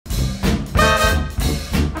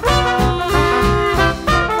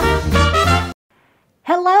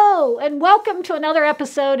Hello, and welcome to another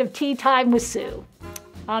episode of Tea Time with Sue.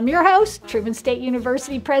 I'm your host, Truman State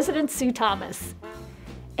University President Sue Thomas.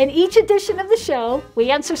 In each edition of the show,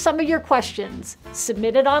 we answer some of your questions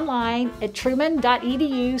submitted online at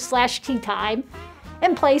truman.edu/teatime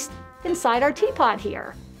and placed inside our teapot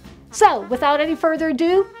here. So, without any further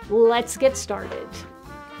ado, let's get started.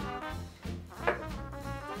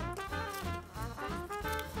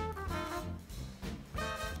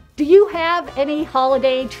 Do you have any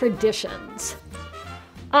holiday traditions?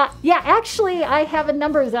 Actually, I have a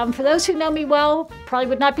number of them. For those who know me well, probably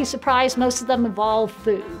would not be surprised, most of them involve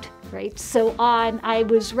food, right? So I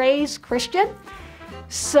was raised Christian,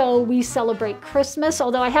 so we celebrate Christmas,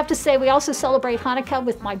 although I have to say we also celebrate Hanukkah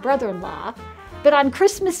with my brother-in-law. But on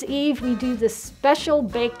Christmas Eve, we do this special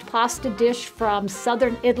baked pasta dish from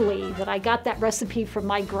southern Italy that I got that recipe from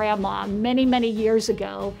my grandma many, many years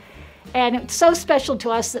ago. And it's so special to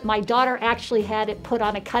us that my daughter actually had it put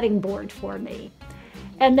on a cutting board for me.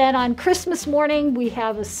 And then on Christmas morning, we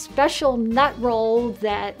have a special nut roll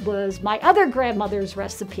that was my other grandmother's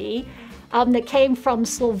recipe that came from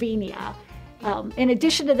Slovenia. In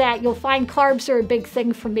addition to that, you'll find carbs are a big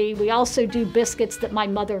thing for me. We also do biscuits that my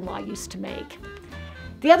mother-in-law used to make.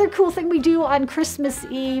 The other cool thing we do on Christmas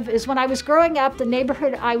Eve is when I was growing up, the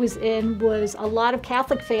neighborhood I was in was a lot of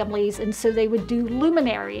Catholic families, and so they would do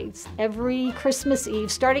luminaries every Christmas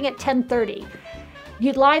Eve starting at 10:30.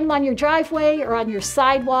 You'd line them on your driveway or on your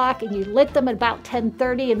sidewalk, and you lit them at about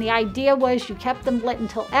 10:30, and the idea was you kept them lit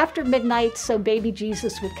until after midnight so baby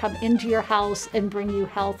Jesus would come into your house and bring you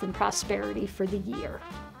health and prosperity for the year.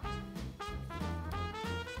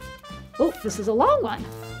 Oh, this is a long one.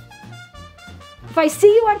 If I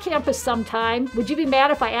see you on campus sometime, would you be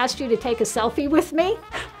mad if I asked you to take a selfie with me?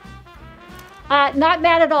 Not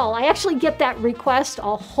mad at all. I actually get that request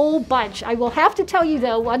a whole bunch. I will have to tell you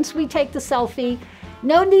though, once we take the selfie,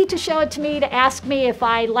 no need to show it to me to ask me if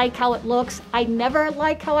I like how it looks. I never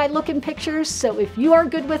like how I look in pictures, so if you are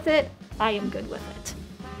good with it, I am good with it.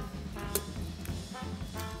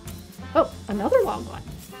 Oh, another long one.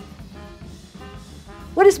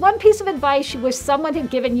 What is one piece of advice you wish someone had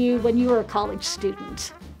given you when you were a college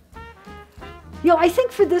student? I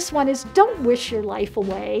think for this one is don't wish your life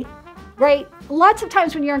away, right? Lots of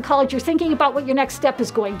times when you're in college, you're thinking about what your next step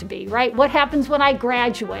is going to be, right? What happens when I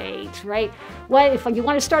graduate, right? What if you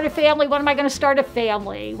want to start a family, when am I going to start a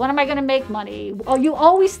family? When am I going to make money? Well, you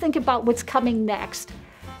always think about what's coming next.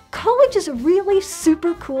 College is a really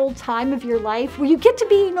super cool time of your life where you get to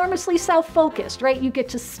be enormously self-focused, right? You get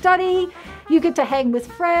to study, you get to hang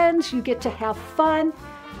with friends, you get to have fun.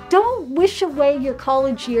 Don't wish away your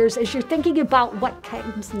college years as you're thinking about what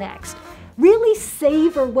comes next. Really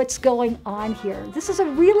savor what's going on here. This is a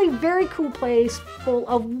really very cool place full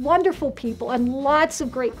of wonderful people and lots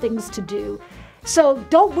of great things to do. So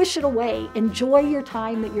don't wish it away. Enjoy your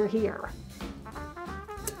time that you're here.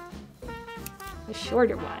 A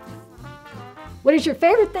shorter one. What is your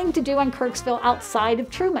favorite thing to do in Kirksville outside of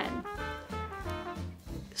Truman?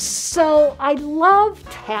 So I love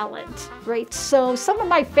talent, right? So some of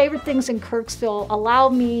my favorite things in Kirksville allow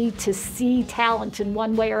me to see talent in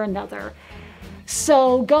one way or another.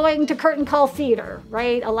 So going to Curtain Call Theater,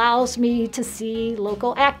 right, allows me to see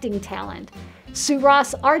local acting talent. Sue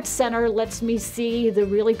Ross Arts Center lets me see the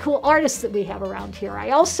really cool artists that we have around here. I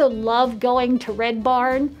also love going to Red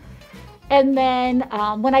Barn. And then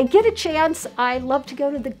when I get a chance, I love to go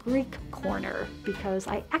to the Greek Corner because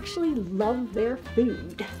I actually love their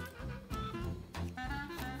food.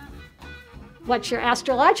 What's your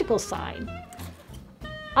astrological sign?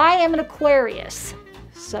 I am an Aquarius.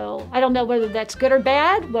 So I don't know whether that's good or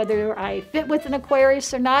bad, whether I fit with an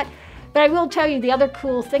Aquarius or not. But I will tell you the other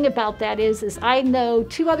cool thing about that is I know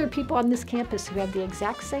 2 other people on this campus who have the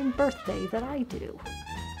exact same birthday that I do.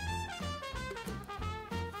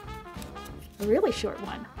 A really short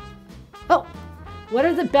one. Oh, what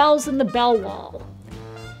are the bells in the bell wall?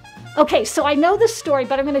 Okay, so I know this story,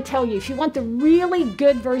 but I'm going to tell you, if you want the really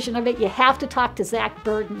good version of it, you have to talk to Zach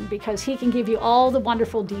Burden because he can give you all the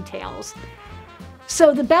wonderful details.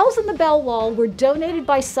 So the bells in the bell wall were donated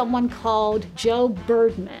by someone called Joe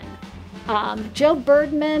Birdman. Joe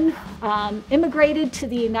Birdman immigrated to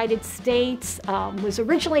the United States, was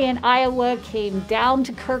originally in Iowa, came down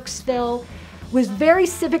to Kirksville, was very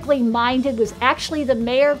civically minded, was actually the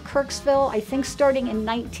mayor of Kirksville, I think starting in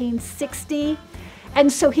 1960. And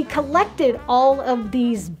so he collected all of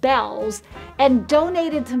these bells and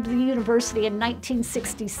donated them to the university in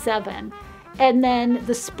 1967. And then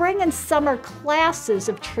the spring and summer classes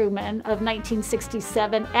of Truman of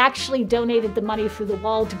 1967 actually donated the money for the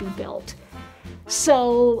wall to be built.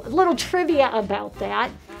 So a little trivia about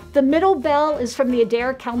that. The middle bell is from the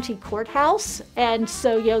Adair County Courthouse. And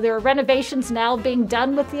so, there are renovations now being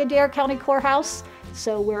done with the Adair County Courthouse.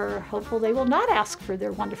 So we're hopeful they will not ask for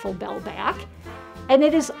their wonderful bell back. And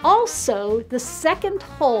it is also the second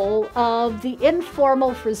hole of the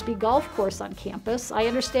informal Frisbee golf course on campus. I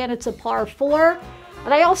understand it's a par 4,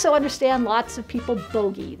 and I also understand lots of people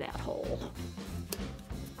bogey that hole.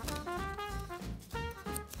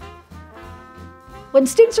 When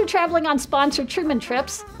students are traveling on sponsored Truman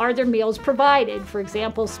trips, are their meals provided? For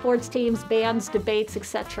example, sports teams, bands, debates,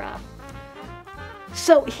 etc.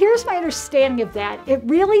 So here's my understanding of that. It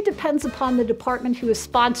really depends upon the department who is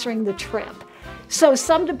sponsoring the trip. So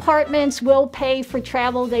some departments will pay for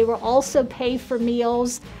travel. They will also pay for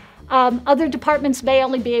meals. Other departments may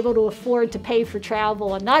only be able to afford to pay for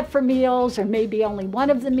travel and not for meals, or maybe only one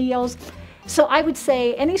of the meals. So I would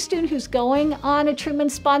say any student who's going on a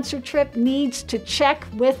Truman-sponsored trip needs to check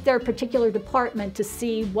with their particular department to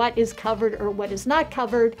see what is covered or what is not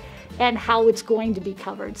covered and how it's going to be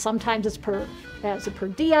covered. Sometimes it's as a per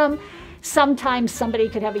diem. Sometimes somebody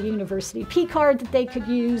could have a university P card that they could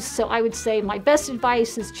use. So I would say my best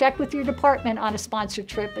advice is check with your department on a sponsored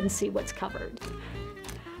trip and see what's covered.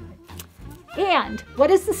 And what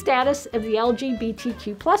is the status of the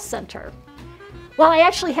LGBTQ+ Center? Well, I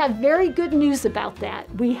actually have very good news about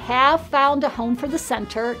that. We have found a home for the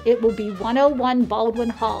center. It will be 101 Baldwin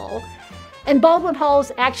Hall. And Baldwin Hall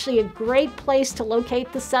is actually a great place to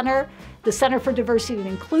locate the center. The Center for Diversity and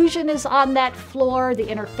Inclusion is on that floor, the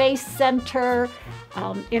Interfaith Center,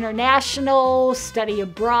 International, Study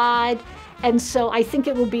Abroad. And so I think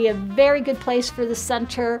it will be a very good place for the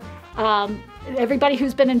center. Everybody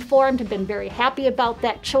who's been informed have been very happy about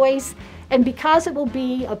that choice. And because it will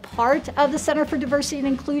be a part of the Center for Diversity and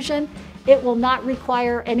Inclusion, it will not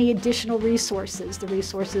require any additional resources. The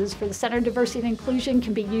resources for the Center for Diversity and Inclusion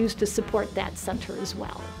can be used to support that center as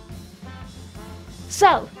well.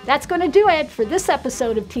 So that's going to do it for this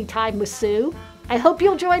episode of Tea Time with Sue. I hope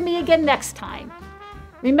you'll join me again next time.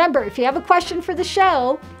 Remember, if you have a question for the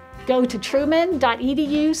show, go to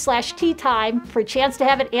truman.edu/teatime for a chance to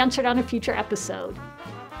have it answered on a future episode.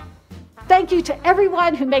 Thank you to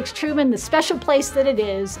everyone who makes Truman the special place that it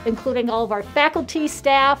is, including all of our faculty,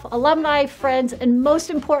 staff, alumni, friends, and most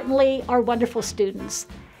importantly, our wonderful students.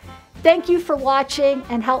 Thank you for watching,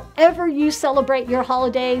 and however you celebrate your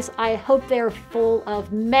holidays, I hope they're full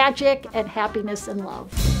of magic and happiness and love.